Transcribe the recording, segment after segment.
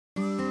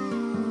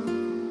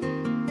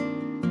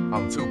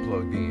I'm too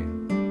plugged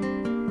in.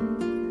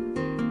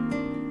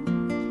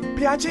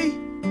 PIG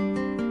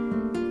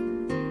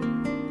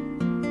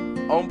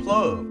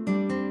Unplug.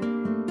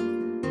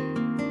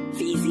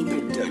 Feezy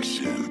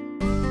Production.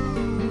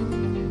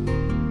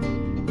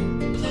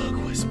 Plug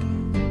whisper.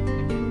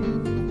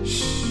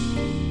 Shh.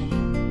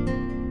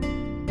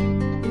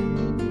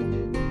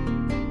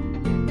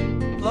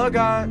 Plug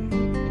on.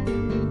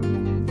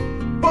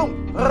 Boom.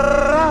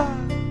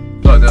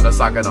 Plugged in the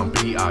socket on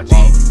PIG.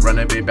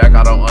 Running big back,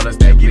 I don't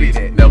understand. Please.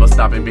 Never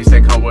stopping, bitch,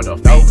 they come with a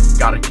fee.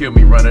 Gotta kill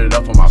me, running it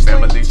up for my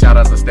family. Shout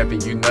out to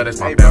Steppin', you know that's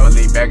my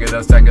family. Bag it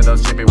up, stack it up,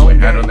 ship it with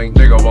handling.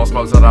 Nigga won't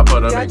smoke, so I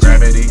put them in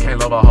gravity. Can't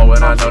love a hoe,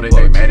 and I know that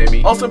they mad at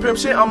me. On some pimp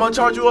shit, I'ma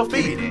charge you a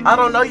fee. I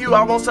don't know you,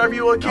 I won't serve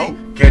you a key.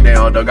 Get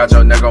down, dog, got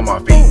your neck on my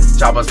feet.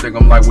 Chopper stick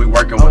 'em like we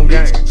working with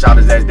bleach. Shot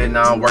his ass dead,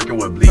 now I'm working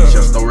with bleach.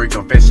 Your story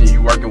confession,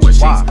 you working with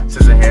sheets.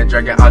 Scissor hand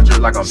dragging, I drill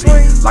like I'm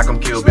Pete. Like I'm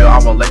Kill Bill, I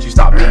won't let you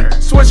stop me.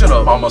 Switch it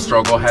up, I'ma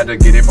struggle, had to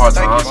get it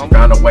part-time. She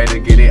found a way to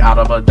get it out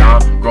of a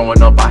dime.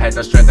 Growing up, I had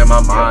the strength in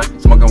my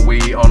mind. Smoking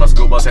weed on a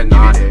school bus at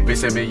 9. Bitch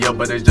sent me up,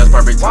 but it's just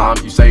perfect time.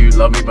 You say you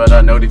love me, but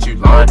I know that you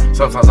lying.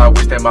 Sometimes I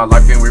wish that my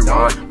life can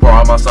rewind. Pour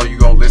out my soul, you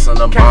gon' listen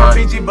to mine. Came from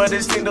Fiji, but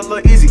it seemed a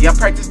little easy. I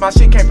practiced my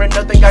shit, came from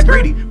nothing, got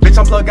greedy. Bitch,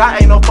 I'm plugged, I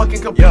ain't no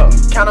fucking computer.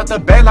 Count up the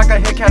bag like a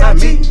head count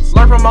of meat.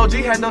 Learn from OG,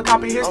 had to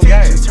copy his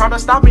teachings. Try to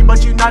stop me,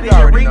 but you not in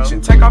your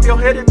reaching. Take off your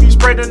head if you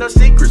spreading the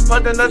secrets.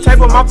 Put in the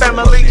table, my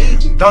family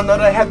eating. Don't know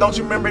the head, don't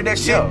you remember that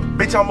shit?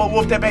 Bitch, I'm a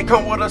wolf that ain't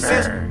come with a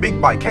sis.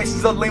 Big bite,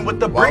 cases of lean with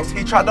the bricks.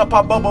 He tried to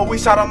pop bubble, we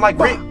shot him like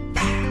Rick.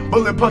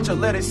 Bullet puncher,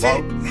 let it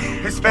sit.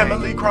 His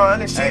family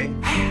crying and shit.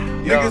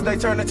 Niggas, they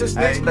turn into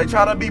snitch. They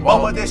try to be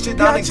bubble, that shit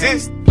don't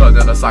exist. Plugged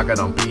in the socket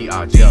on PIG.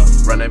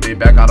 Running big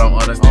back, I don't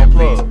understand,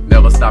 please.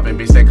 Never stopping,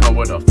 bitch, they come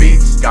with a fee.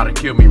 Gotta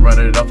kill me,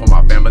 running it up for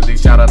my family.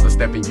 Shout out to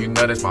Steppin', you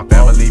know that's my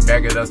family.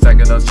 Bag it up, stack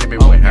it up, ship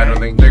it with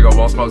handling. Nigga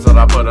won't smoke, so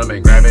I put them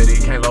in gravity.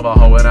 Can't love a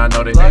hoe, and I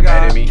know that they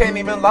mad at me. Can't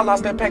even lie,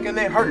 lost that pack and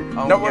it hurt.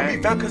 Nowhere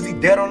be found, cause he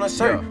dead on a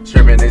shirt.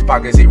 Stripping his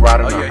pockets, he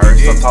riding the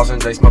hearse. Some tossing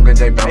J, smoking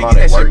J, bound all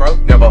that work.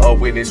 Never a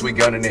witness, we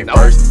gunning it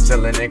first.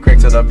 Selling it crack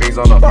to the fiends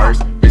on the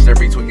first. Bitch, they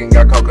be tweaking,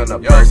 got coke in the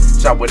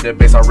purse. Shop with the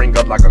bitch, I ring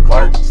up like a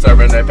clerk.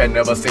 Serving that pet,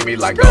 never see me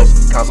like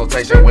ghost.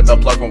 Consultation with the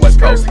plug from West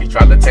Coast. He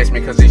tried to text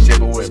me cause he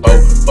shipping with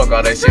both. Fuck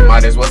all that shit,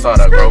 might as well start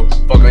a grow.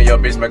 Fucking your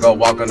bitch, make her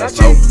walk on the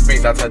snow.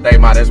 Fiends out today,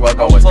 might as well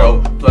go and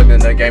go. Plugged in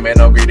the game, ain't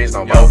no greetings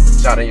no more.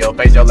 Shot in your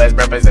face, your last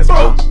breakfast is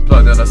smoke.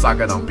 Plugged in the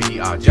socket on PIG.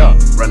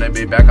 Running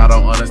big back, I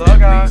don't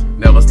understand, please.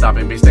 Never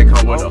stopping, bitch, they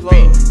come with a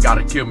fee.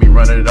 Gotta kill me,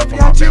 running it up for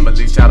my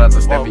family. Shout out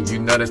to Steppin', you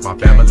know that's my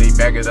family.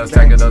 Bag it up,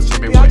 stack it up,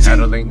 ship it with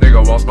handling.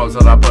 Nigga won't smoke, so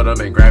I put them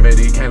in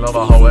gravity. Can't love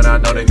a hoe, and I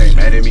know that they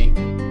mad at me.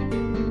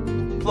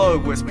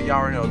 Plug whisper, y'all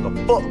already know what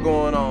the fuck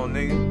going on,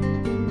 nigga.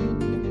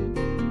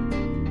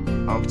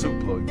 I'm too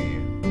plugged in.